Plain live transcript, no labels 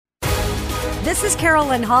This is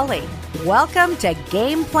Carolyn Hawley. Welcome to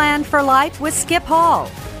Game Plan for Life with Skip Hall.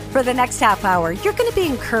 For the next half hour, you're going to be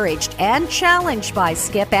encouraged and challenged by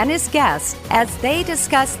Skip and his guests as they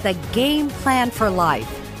discuss the game plan for life.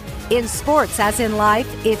 In sports, as in life,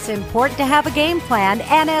 it's important to have a game plan,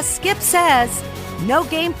 and as Skip says, no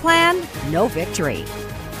game plan, no victory.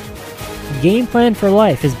 Game Plan for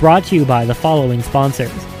Life is brought to you by the following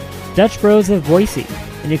sponsors: Dutch Bros of Boise,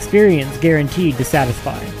 an experience guaranteed to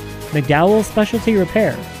satisfy; McDowell Specialty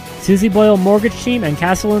Repair, Susie Boyle Mortgage Team and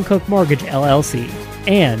Castle & Cook Mortgage LLC,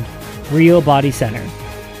 and Rio Body Center.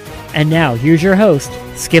 And now, here's your host,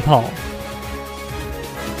 Skip Hall.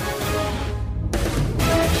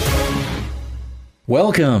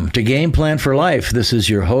 Welcome to Game Plan for Life. This is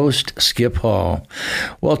your host, Skip Hall.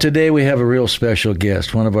 Well, today we have a real special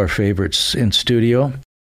guest, one of our favorites in studio.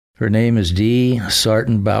 Her name is Dee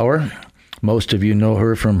Sarton Bauer. Most of you know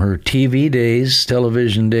her from her TV days,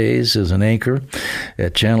 television days, as an anchor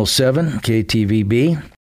at Channel 7, KTVB.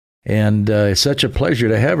 And it's such a pleasure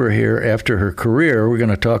to have her here after her career. We're going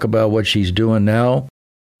to talk about what she's doing now.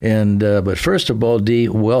 And but first of all, Dee,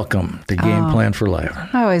 welcome to Game Plan for Life.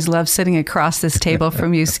 I always love sitting across this table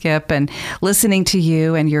from you, Skip, and listening to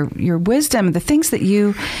you and your wisdom, the things that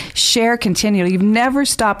you share continually. You've never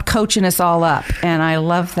stopped coaching us all up, and I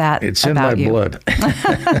love that. It's in my blood.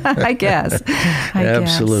 I guess.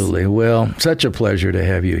 Absolutely. Well, such a pleasure to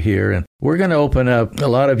have you here. And we're going to open up. A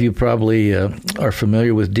lot of you probably are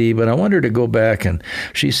familiar with Dee, but I want her to go back, and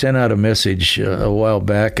she sent out a message a while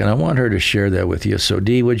back, and I want her to share that with you. So,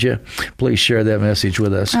 Dee, would you please share that message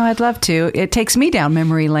with us? Oh, I'd love to. It takes me down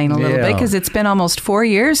memory lane a little bit because it's been almost 4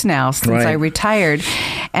 years now since I retired.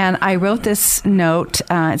 And I wrote this note.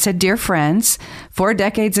 It said, "Dear friends, 4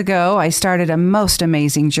 decades ago, I started a most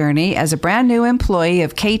amazing journey as a brand new employee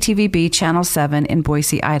of KTVB Channel 7 in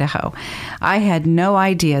Boise, Idaho. I had no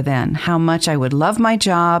idea then how much I would love my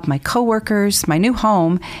job, my coworkers, my new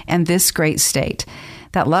home, and this great state.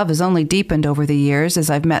 That love has only deepened over the years as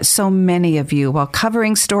I've met so many of you while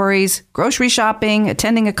covering stories, grocery shopping,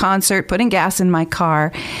 attending a concert, putting gas in my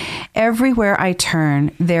car. Everywhere I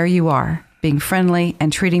turn, there you are, being friendly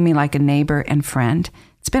and treating me like a neighbor and friend.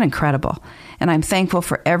 It's been incredible, and I'm thankful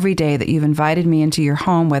for every day that you've invited me into your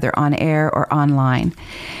home, whether on air or online.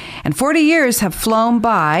 And 40 years have flown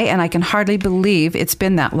by, and I can hardly believe it's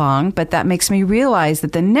been that long, but that makes me realize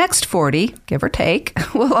that the next 40, give or take,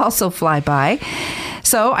 will also fly by.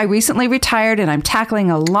 So I recently retired, and I'm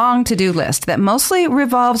tackling a long to-do list that mostly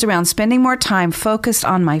revolves around spending more time focused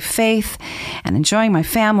on my faith and enjoying my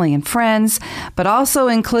family and friends, but also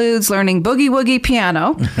includes learning boogie-woogie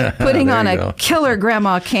piano, putting on a killer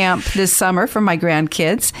grandma camp this summer for my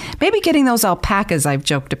grandkids, maybe getting those alpacas I've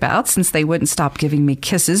joked about since they wouldn't stop giving me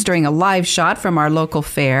kisses during a live shot from our local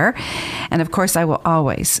fair. And of course, I will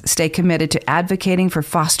always stay committed to advocating for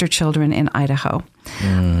foster children in Idaho.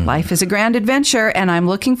 Life is a grand adventure, and I'm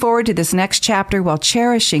looking forward to this next chapter while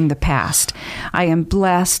cherishing the past. I am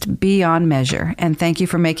blessed beyond measure, and thank you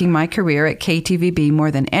for making my career at KTVB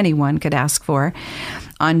more than anyone could ask for.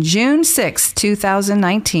 On June 6,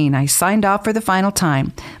 2019, I signed off for the final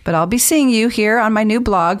time, but I'll be seeing you here on my new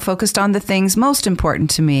blog focused on the things most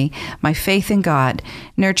important to me, my faith in God,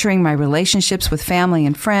 nurturing my relationships with family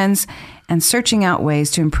and friends, and searching out ways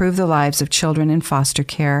to improve the lives of children in foster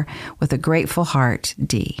care with a grateful heart,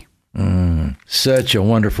 Dee." Such a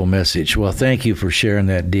wonderful message. Well, thank you for sharing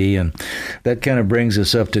that, Dee. And that kind of brings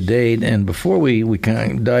us up to date. And before we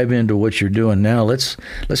kind of dive into what you're doing now, let's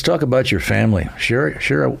talk about your family.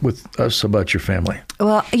 Share with us about your family.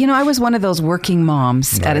 Well, I was one of those working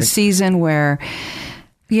moms at a season where,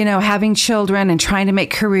 having children and trying to make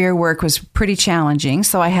career work was pretty challenging.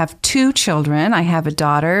 So I have 2 children. I have a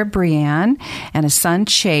daughter, Brianne, and a son,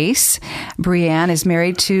 Chase. Brianne is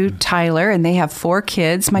married to Tyler, and they have 4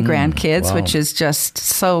 kids, my grandkids, which is just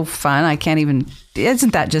so fun. I can't even...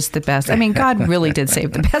 Isn't that just the best? I mean, God really did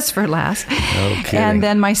save the best for last. Okay. And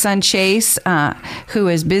then my son, Chase, who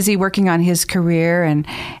is busy working on his career,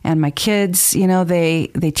 and my kids,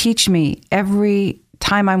 they teach me every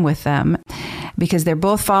time I'm with them, because they're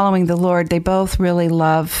both following the Lord. They both really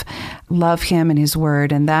love Him and His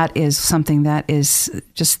Word, and that is something that is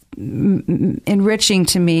just enriching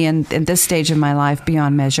to me in this stage of my life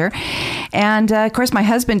beyond measure. And of course, my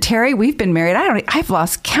husband Terry, we've been married. I've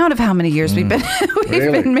lost count of how many years we've been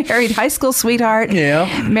been married. High school sweetheart,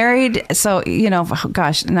 married. So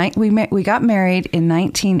we got married in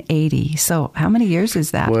 1980. So how many years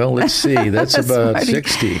is that? Well, let's see. That's about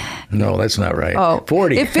 60. No, that's not right.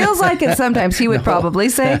 40. It feels like it sometimes. He would probably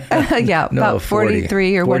say, about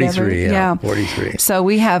 43 or 43, whatever. Yeah, 43. So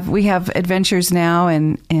we have adventures now,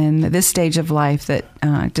 and in this stage of life that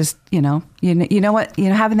just, you know what,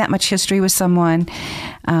 having that much history with someone,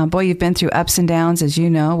 boy, you've been through ups and downs, as you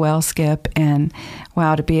know, well, Skip, and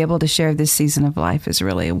wow, to be able to share this season of life is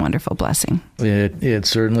really a wonderful blessing. It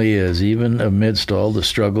certainly is, even amidst all the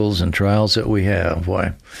struggles and trials that we have.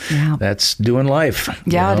 Why, that's doing life.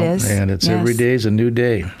 Yeah, it is. And it's every day is a new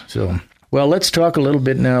day. So, well, let's talk a little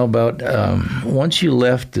bit now about once you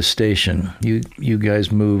left the station, you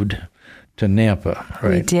guys moved to Nampa,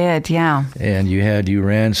 right? We did, yeah. And you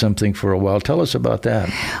ran something for a while. Tell us about that.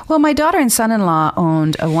 Well, my daughter and son-in-law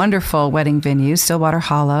owned a wonderful wedding venue, Stillwater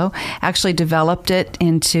Hollow. Actually developed it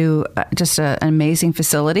into just an amazing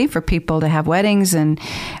facility for people to have weddings. And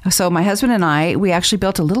so my husband and I, we actually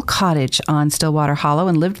built a little cottage on Stillwater Hollow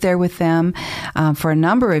and lived there with them for a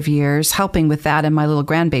number of years, helping with that and my little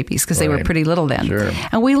grandbabies because they were pretty little then. Sure.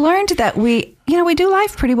 And we learned that we do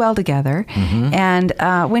life pretty well together. Mm-hmm.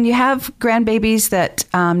 And when you have grandbabies that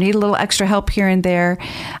need a little extra help here and there,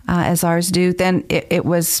 as ours do, then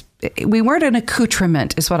we weren't an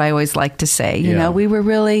accoutrement, is what I always like to say. You know, we were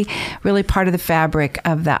really, really part of the fabric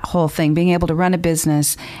of that whole thing, being able to run a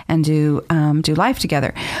business and do life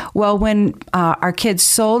together. Well, when our kids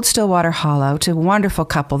sold Stillwater Hollow to a wonderful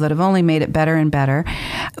couple that have only made it better and better,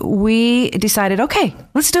 we decided, okay,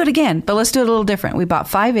 let's do it again, but let's do it a little different. We bought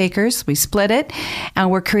 5 acres, we split it,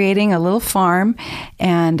 and we're creating a little farm,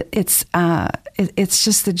 and it's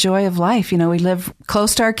just the joy of life. You know, we live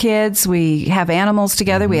close to our kids. We have animals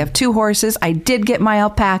together. We have 2 horses. I did get my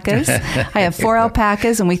alpacas. I have 4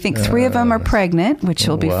 alpacas, and we think 3 of them are pregnant, which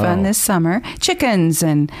will be fun this summer. Chickens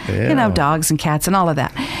and, dogs and cats and all of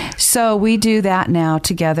that. So we do that now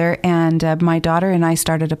together. And my daughter and I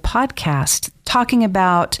started a podcast talking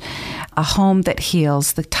about a home that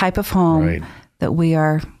heals, the type of home that we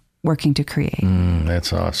are working to create.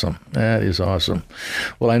 That's awesome. That is awesome.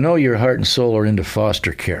 Well, I know your heart and soul are into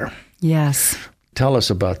foster care. Yes. Tell us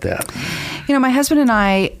about that. You know, my husband and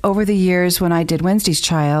I, over the years when I did Wednesday's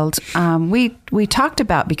Child, we talked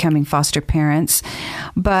about becoming foster parents,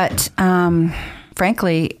 but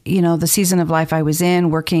frankly, the season of life I was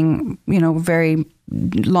in, working, very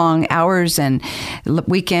long hours and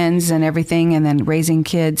weekends and everything, and then raising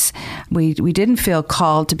kids, we didn't feel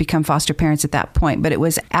called to become foster parents at that point. But it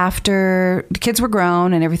was after the kids were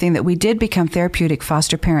grown and everything that we did become therapeutic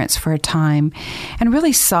foster parents for a time, and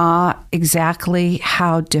really saw exactly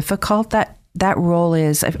how difficult that role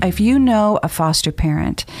is. If you know a foster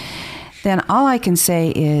parent, then all I can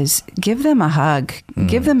say is give them a hug,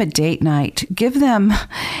 give them a date night, give them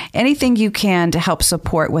anything you can to help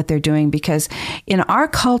support what they're doing. Because in our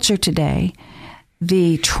culture today,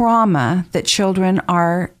 the trauma that children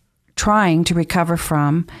are trying to recover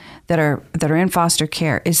from that are in foster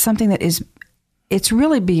care is something that it's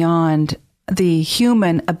really beyond the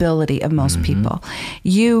human ability of most people.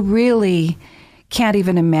 You really can't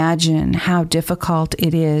even imagine how difficult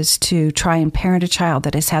it is to try and parent a child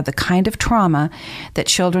that has had the kind of trauma that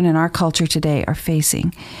children in our culture today are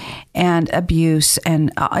facing, and abuse,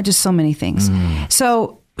 and just so many things.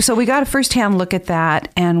 So we got a firsthand look at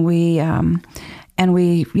that, and we have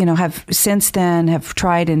since then have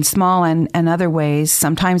tried in small and other ways,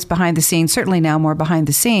 sometimes behind the scenes, certainly now more behind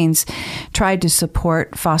the scenes, tried to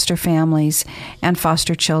support foster families and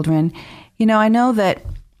foster children. I know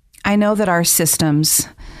that our systems,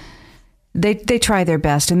 they try their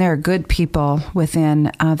best, and there are good people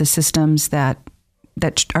within the systems that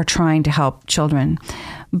are trying to help children,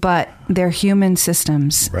 but they're human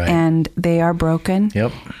systems, and they are broken.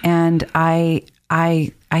 Yep. And I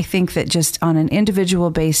think that just on an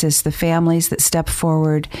individual basis, the families that step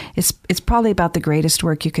forward, it's probably about the greatest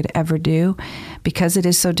work you could ever do, because it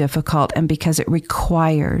is so difficult and because it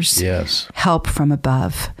requires help from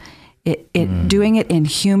above. Doing it in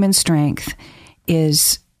human strength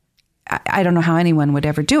is, I don't know how anyone would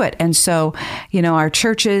ever do it. And so, our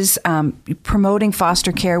churches, promoting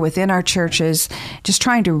foster care within our churches, just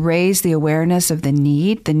trying to raise the awareness of the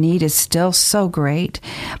need. The need is still so great,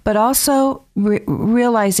 but also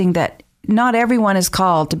realizing that not everyone is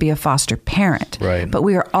called to be a foster parent, but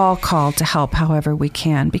we are all called to help however we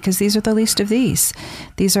can, because these are the least of these.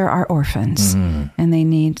 These are our orphans, and they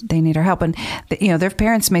need our help. And their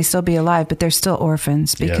parents may still be alive, but they're still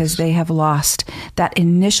orphans because they have lost that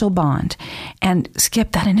initial bond. And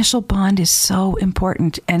Skip, that initial bond is so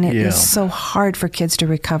important, and it is so hard for kids to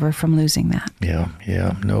recover from losing that. Yeah.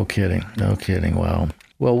 No kidding. Wow.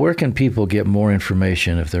 Well, where can people get more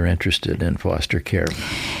information if they're interested in foster care?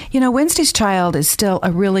 Wednesday's Child is still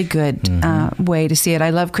a really good way to see it.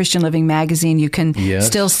 I love Christian Living Magazine. You can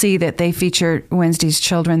still see that they feature Wednesday's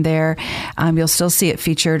Children there. You'll still see it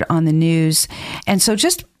featured on the news. And so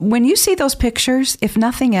just when you see those pictures, if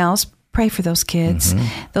nothing else, pray for those kids.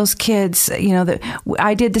 Those kids,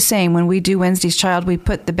 I did the same. When we do Wednesday's Child, we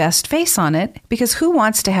put the best face on it, because who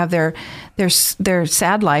wants to have their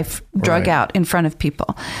sad life drug out in front of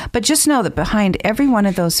people? But just know that behind every one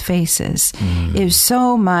of those faces is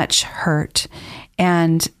so much hurt.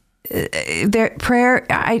 And prayer,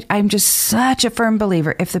 I'm just such a firm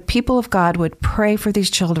believer. If the people of God would pray for these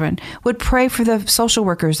children, would pray for the social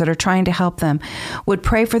workers that are trying to help them, would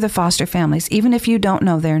pray for the foster families, even if you don't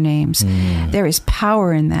know their names, there is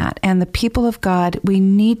power in that. And the people of God, we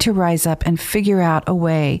need to rise up and figure out a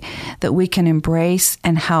way that we can embrace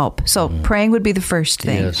and help. So praying would be the first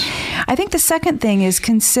thing. Yes. I think the second thing is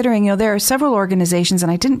considering, there are several organizations, and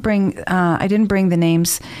I didn't bring the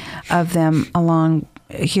names of them along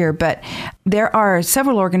here, but there are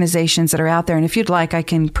several organizations that are out there, and if you'd like, I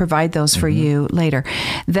can provide those for you later,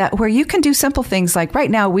 that where you can do simple things like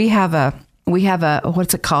right now we have a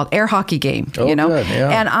what's it called, air hockey game, good,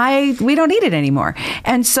 yeah. And we don't need it anymore.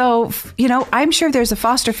 And so, I'm sure there's a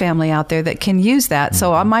foster family out there that can use that.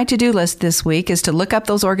 So on my to-do list this week is to look up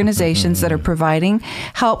those organizations that are providing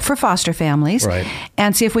help for foster families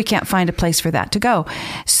and see if we can't find a place for that to go.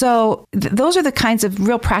 So those are the kinds of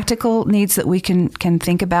real practical needs that we can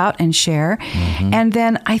think about and share. And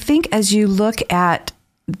then I think as you look at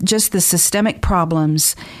just the systemic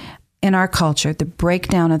problems in our culture, the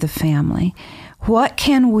breakdown of the family, what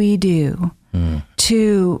can we do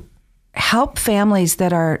to help families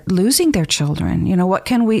that are losing their children? What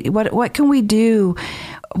can we do?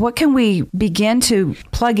 What can we begin to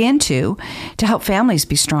plug into to help families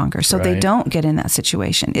be stronger so they don't get in that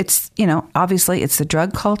situation? It's, obviously it's the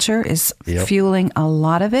drug culture is fueling a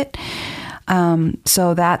lot of it.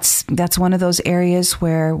 So that's one of those areas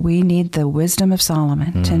where we need the wisdom of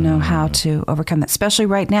Solomon to know how to overcome that, especially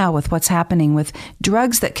right now with what's happening with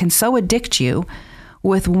drugs that can so addict you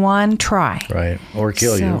with one try. Right. Or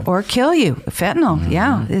kill you. Or kill you. Fentanyl.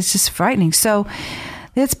 Yeah. It's just frightening. So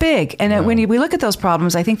it's big. And when we look at those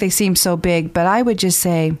problems, I think they seem so big, but I would just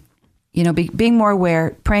say, being more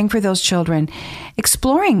aware, praying for those children,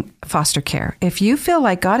 exploring foster care. If you feel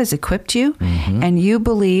like God has equipped you and you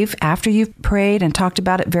believe after you've prayed and talked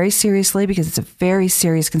about it very seriously, because it's a very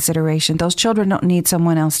serious consideration, those children don't need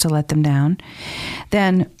someone else to let them down,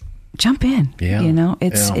 then jump in. Yeah.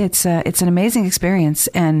 It's an amazing experience,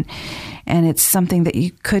 and it's something that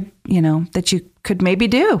you could, maybe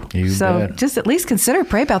do. So just at least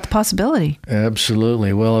pray about the possibility.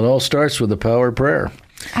 Absolutely. Well, it all starts with the power of prayer.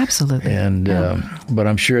 Absolutely. And but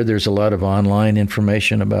I'm sure there's a lot of online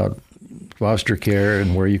information about foster care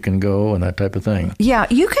and where you can go and that type of thing. Yeah,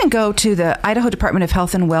 you can go to the Idaho Department of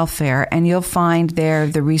Health and Welfare, and you'll find there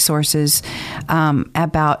the resources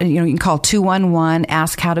about, you can call 211,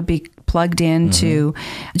 ask how to be plugged into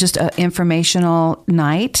just an informational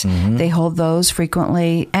night. They hold those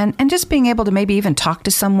frequently. And just being able to maybe even talk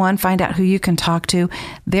to someone, find out who you can talk to.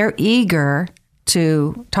 They're eager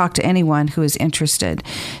to talk to anyone who is interested.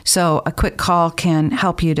 So a quick call can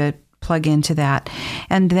help you to plug into that.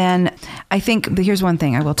 And then I think here's one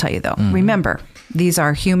thing I will tell you, though. Remember, these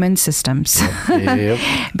are human systems,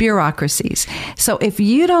 bureaucracies. So if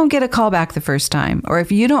you don't get a call back the first time, or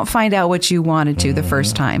if you don't find out what you wanted to the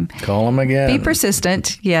first time, call them again. Be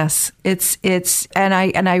persistent. Yes, it's and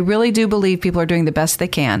I really do believe people are doing the best they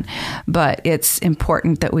can, but it's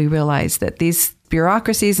important that we realize that these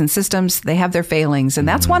bureaucracies and systems, they have their failings, and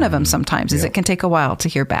that's one of them sometimes, is it can take a while to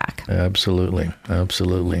hear back. Absolutely.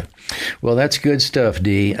 Well, that's good stuff,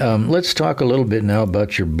 Dee. Let's talk a little bit now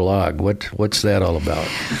about your blog. What's that all about?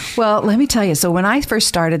 Well, let me tell you. So when I first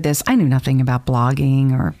started this, I knew nothing about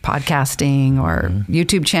blogging or podcasting or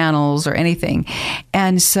YouTube channels or anything.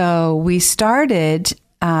 And so we started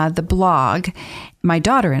the blog, my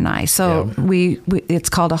daughter and I. So we it's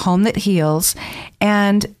called A Home That Heals,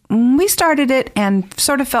 and we started it and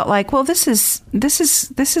sort of felt like, well, this is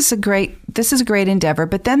a great endeavor.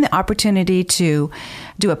 But then the opportunity to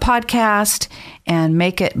do a podcast and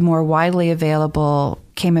make it more widely available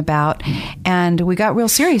came about, and we got real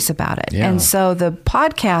serious about it. Yeah. And so the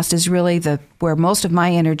podcast is really where most of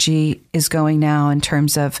my energy is going now, in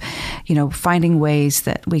terms of, finding ways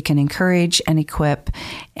that we can encourage and equip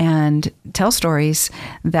and tell stories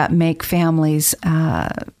that make families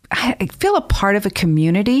I feel a part of a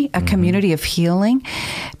community of healing,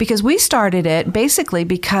 because we started it basically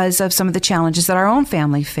because of some of the challenges that our own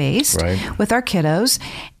family faced with our kiddos.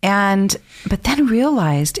 But then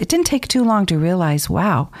realized, it didn't take too long to realize,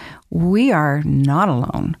 wow, we are not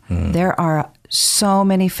alone. There are so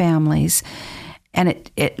many families.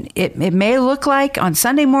 And it may look like on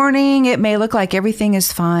Sunday morning, it may look like everything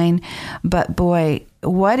is fine. But boy,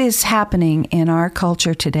 what is happening in our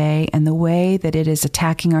culture today and the way that it is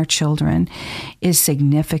attacking our children is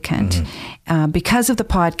significant. Because of the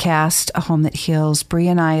podcast, A Home That Heals, Bree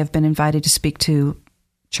and I have been invited to speak to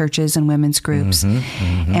churches and women's groups.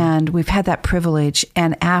 And we've had that privilege.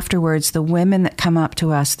 And afterwards, the women that come up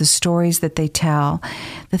to us, the stories that they tell,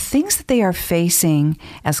 the things that they are facing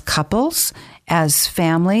as couples, as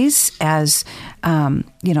families, as,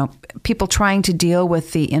 people trying to deal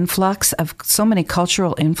with the influx of so many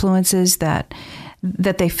cultural influences that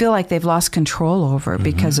they feel like they've lost control over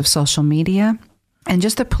because of social media. And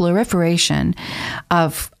just the proliferation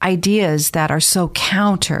of ideas that are so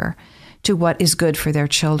counter to what is good for their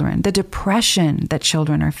children, the depression that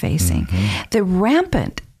children are facing, the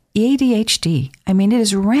rampant ADHD. I mean, it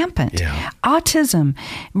is rampant. Autism,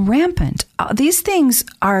 rampant. These things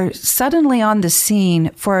are suddenly on the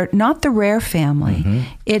scene for not the rare family.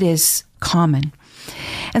 It is common.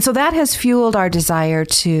 And so that has fueled our desire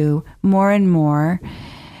to more and more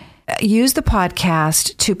use the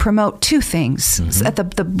podcast to promote two things. At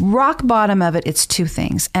the rock bottom of it, it's two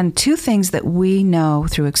things, and two things that we know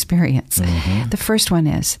through experience. The first one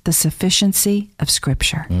is the sufficiency of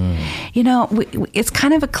Scripture. It's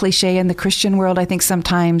kind of a cliche in the Christian world. I think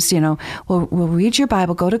sometimes, we'll read your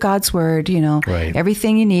Bible, go to God's Word,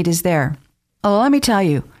 everything you need is there. Oh, let me tell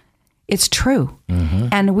you, it's true.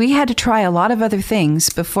 And we had to try a lot of other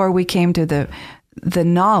things before we came to the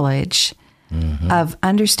knowledge of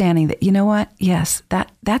understanding that, you know what? Yes,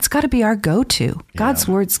 that's got to be our go-to. God's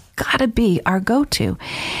Word's got to be our go-to.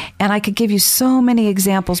 And I could give you so many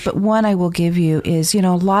examples, but one I will give you is, a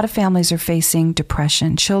lot of families are facing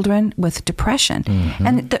depression, children with depression.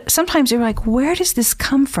 And sometimes you're like, where does this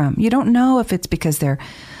come from? You don't know if it's because they're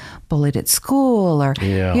bullied at school, or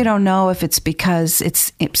you don't know if it's because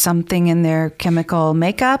it's something in their chemical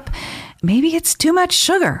makeup. Maybe it's too much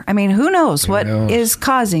sugar. I mean, who knows what is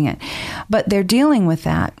causing it? But they're dealing with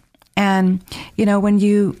that. And, when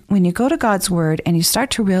you go to God's Word and you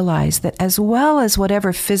start to realize that as well as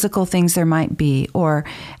whatever physical things there might be or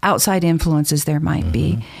outside influences there might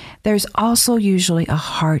be, there's also usually a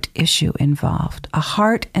heart issue involved, a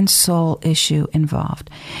heart and soul issue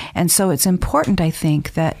involved. And so it's important, I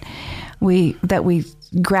think, that we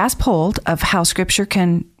grasp hold of how Scripture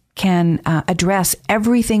can address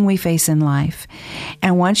everything we face in life.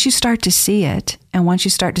 And once you start to see it, and once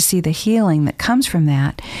you start to see the healing that comes from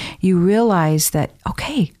that, you realize that,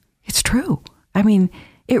 okay, it's true. I mean,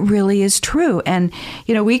 it really is true. And,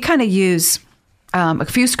 we kind of use a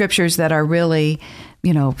few scriptures that are really,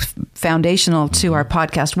 foundational to our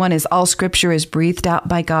podcast. One is, all Scripture is breathed out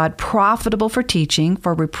by God, profitable for teaching,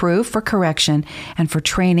 for reproof, for correction, and for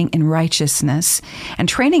training in righteousness. And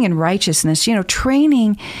training in righteousness,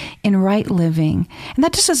 training in right living. And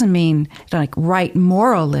that just doesn't mean like right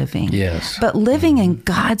moral living. Yes. But living in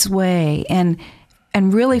God's way and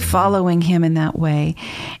really following Him in that way.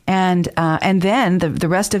 And then the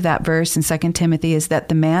rest of that verse in 2 Timothy is that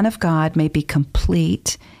the man of God may be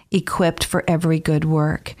complete, equipped for every good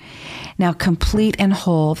work. Now, complete and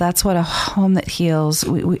whole, that's what A Home That Heals,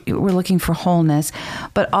 we're looking for wholeness.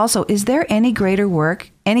 But also, is there any greater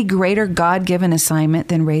work, any greater God-given assignment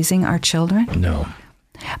than raising our children? No.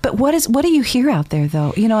 But what do you hear out there,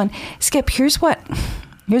 though? And Skip, here's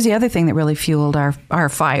the other thing that really fueled our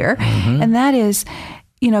fire. And that is,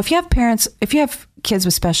 if you have kids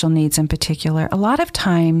with special needs in particular, a lot of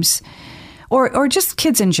times, or just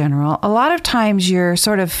kids in general, a lot of times you're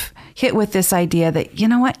sort of hit with this idea that, you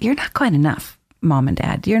know what, you're not quite enough, mom and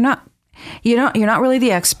dad. You're not really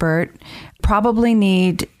the expert. Probably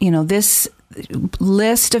need, this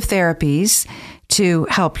list of therapies to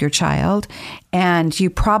help your child, and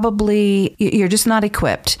you're just not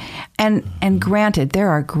equipped. And granted, there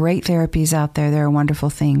are great therapies out there. There are wonderful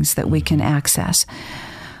things that we can access.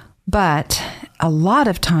 But a lot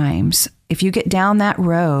of times, if you get down that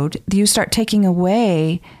road, you start taking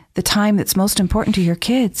away the time that's most important to your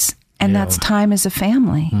kids. And that's time as a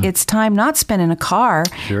family. It's time not spent in a car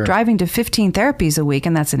driving to 15 therapies a week,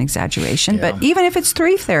 and that's an exaggeration. But even if it's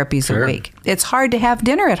 3 therapies a week, it's hard to have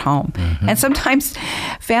dinner at home. And sometimes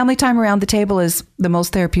family time around the table is the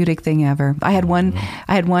most therapeutic thing ever. I had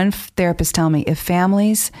one therapist tell me, if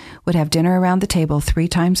families would have dinner around the table 3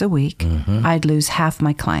 times a week, I'd lose half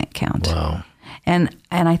my client count. Wow. And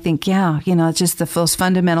I think, it's just those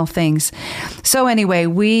fundamental things. So anyway,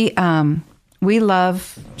 we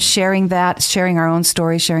love sharing that, sharing our own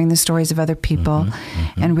stories, sharing the stories of other people,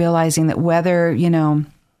 and realizing that whether,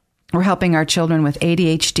 we're helping our children with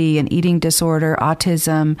ADHD and eating disorder,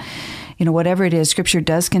 autism, whatever it is, Scripture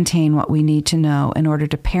does contain what we need to know in order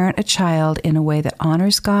to parent a child in a way that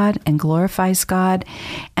honors God and glorifies God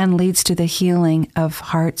and leads to the healing of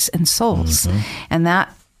hearts and souls. And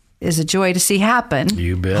that is a joy to see happen.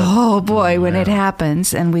 You bet. Oh boy, when it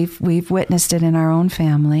happens, and we've witnessed it in our own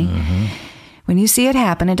family. When you see it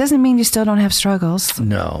happen, it doesn't mean you still don't have struggles.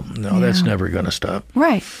 No, that's never going to stop.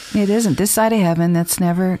 Right. It isn't. This side of heaven, that's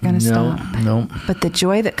never going to stop. No. But the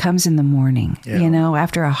joy that comes in the morning,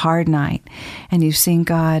 after a hard night, and you've seen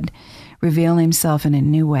God reveal himself in a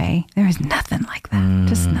new way, there is nothing like that.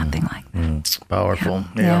 Just nothing like that. It's powerful.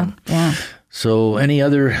 Yeah. So any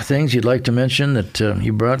other things you'd like to mention that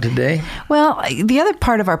you brought today? Well, the other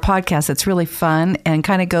part of our podcast that's really fun and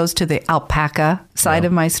kind of goes to the alpaca side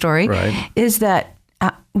of my story is that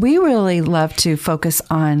we really love to focus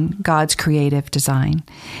on God's creative design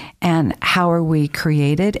and how are we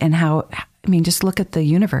created and just look at the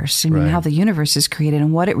universe. How the universe is created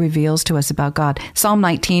and what it reveals to us about God. Psalm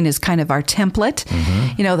 19 is kind of our template.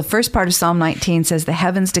 The first part of Psalm 19 says, the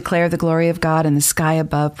heavens declare the glory of God and the sky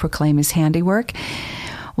above proclaim his handiwork.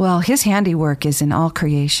 Well, his handiwork is in all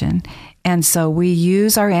creation. And so we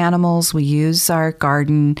use our animals, we use our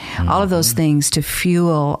garden, all of those things to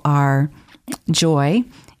fuel our joy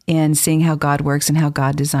in seeing how God works and how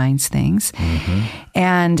God designs things.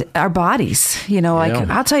 And our bodies,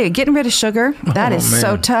 I'll tell you, getting rid of sugar, that is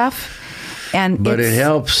so tough. But it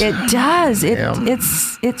helps. It does.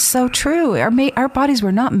 It's so true. Our bodies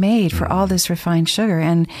were not made for all this refined sugar.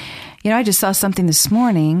 And, I just saw something this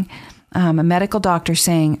morning, a medical doctor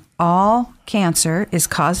saying all cancer is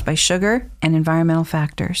caused by sugar and environmental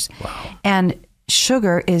factors. Wow. And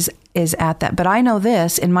sugar is at that. But I know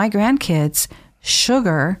this, in my grandkids,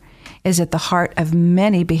 sugar is at the heart of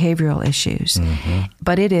many behavioral issues,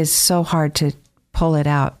 but it is so hard to pull it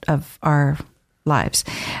out of our lives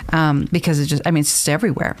because it's just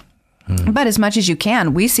everywhere. But as much as you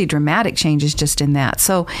can, we see dramatic changes just in that.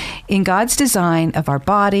 So in God's design of our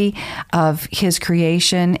body, of his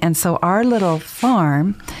creation, and so our little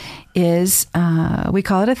farm is we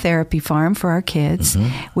call it a therapy farm for our kids.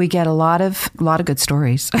 We get a lot of good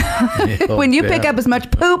stories. When you pick up as much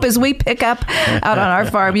poop as we pick up out on our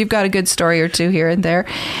farm, you've got a good story or two here and there.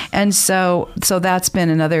 And so that's been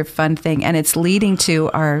another fun thing, and it's leading to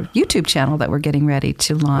our YouTube channel that we're getting ready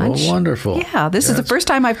to launch. Oh, wonderful! Yeah, this is the first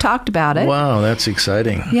time I've talked about it. Wow, that's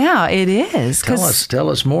exciting. Yeah, it is. Tell us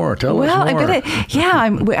more. Tell us more. Well,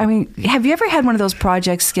 have you ever had one of those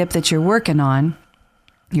projects, Skip, that you're working on?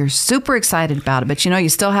 You're super excited about it, but you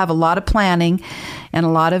still have a lot of planning and a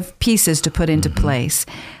lot of pieces to put into place.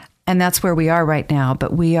 And that's where we are right now.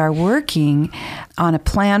 But we are working on a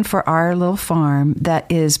plan for our little farm that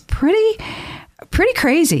is pretty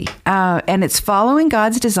crazy. And it's following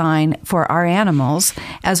God's design for our animals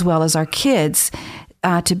as well as our kids.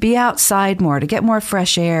 To be outside more, to get more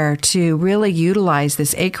fresh air, to really utilize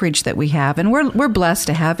this acreage that we have. And we're blessed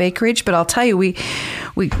to have acreage, but I'll tell you, we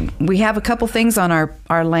have a couple things on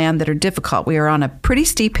our land that are difficult. We are on a pretty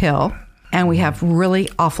steep hill, and we have really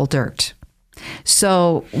awful dirt.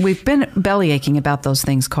 So we've been belly aching about those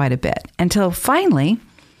things quite a bit until finally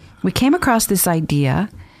we came across this idea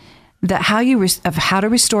that how to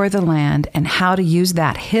restore the land and how to use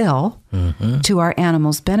that hill to our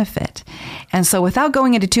animals' benefit. And so without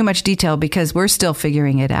going into too much detail, because we're still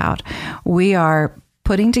figuring it out, we are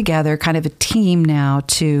putting together kind of a team now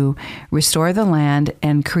to restore the land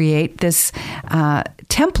and create this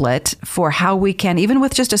template for how we can, even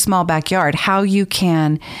with just a small backyard, how you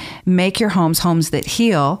can make your homes that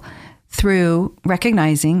heal through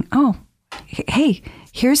recognizing, hey,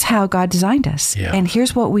 here's how God designed us, and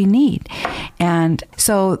here's what we need. And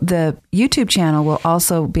so the YouTube channel will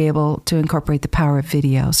also be able to incorporate the power of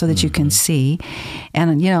video so that you can see.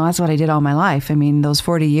 And, that's what I did all my life. Those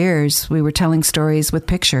 40 years, we were telling stories with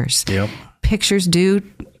pictures. Yep. Pictures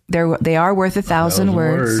they are worth 1,000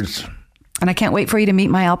 words. And I can't wait for you to meet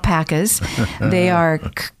my alpacas. They are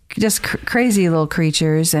just crazy little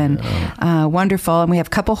creatures and wonderful. And we have a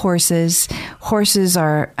couple horses. Horses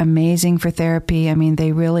are amazing for therapy.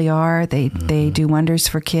 They really are. They do wonders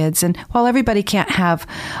for kids. And while everybody can't have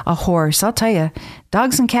a horse, I'll tell you,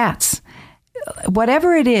 dogs and cats,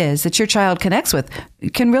 whatever it is that your child connects with,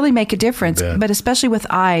 can really make a difference, but especially with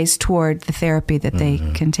eyes toward the therapy that they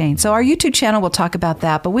contain. So our YouTube channel will talk about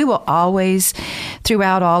that, but we will always,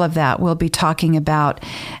 throughout all of that, we'll be talking about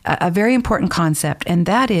a very important concept, and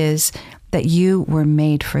that is that you were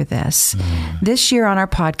made for this. This year on our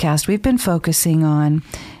podcast, we've been focusing on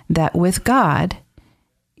that with God,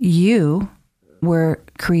 you were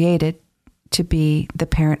created to be the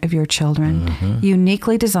parent of your children,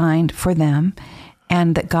 uniquely designed for them,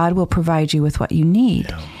 and that God will provide you with what you need.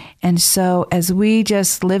 Yeah. And so as we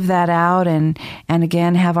just live that out and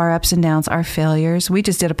again have our ups and downs, our failures. We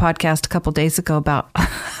just did a podcast a couple days ago about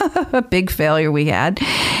a big failure we had.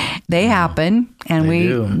 They happen, and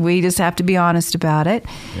we just have to be honest about it.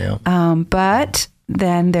 Yeah. But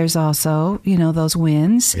then there's also, those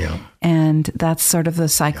wins. Yeah. And that's sort of the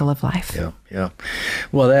cycle of life. Yeah, yeah.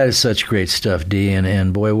 Well, that is such great stuff, Dee.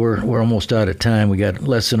 And boy, we're almost out of time. We got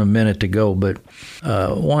less than a minute to go, but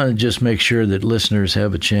want to just make sure that listeners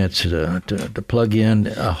have a chance to plug in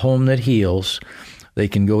A Home That Heals. They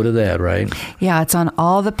can go to that, right? Yeah, it's on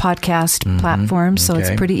all the podcast platforms, so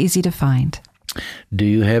it's pretty easy to find. Do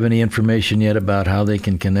you have any information yet about how they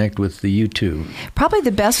can connect with the YouTube? Probably the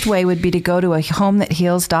best way would be to go to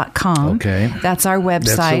ahomethatheals.com. Okay. That's our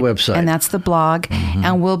website. That's the website. And that's the blog.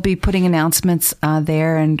 And we'll be putting announcements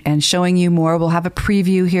there and showing you more. We'll have a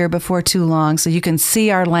preview here before too long so you can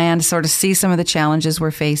see our land, sort of see some of the challenges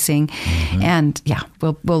we're facing. And yeah,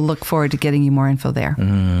 we'll look forward to getting you more info there.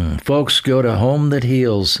 Folks, go to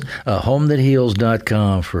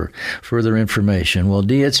ahomethatheals.com for further information. Well,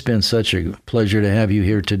 Dee, it's been such a pleasure to have you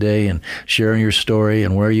here today and sharing your story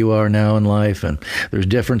and where you are now in life. And there's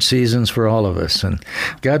different seasons for all of us. And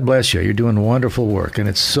God bless you. You're doing wonderful work, and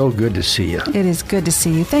it's so good to see you. It is good to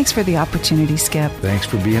see you. Thanks for the opportunity, Skip. Thanks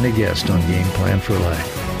for being a guest on Game Plan for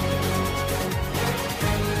Life.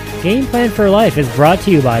 Game Plan for Life is brought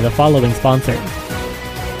to you by the following sponsors.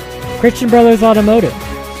 Christian Brothers Automotive,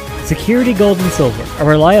 Security Gold and Silver, a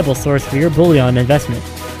reliable source for your bullion investment.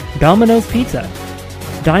 Domino's Pizza,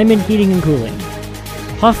 Diamond Heating and Cooling,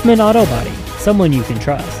 Hoffman Auto Body, someone you can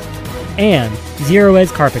trust, and Zero Edge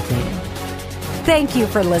Carpet Cleaning. Thank you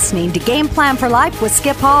for listening to Game Plan for Life with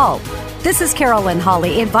Skip Hall. This is Carolyn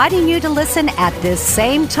Hawley inviting you to listen at this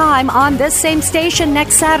same time on this same station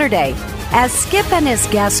next Saturday as Skip and his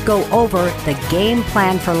guests go over the Game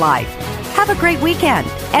Plan for Life. Have a great weekend,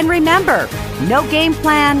 and remember, no game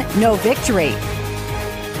plan, no victory.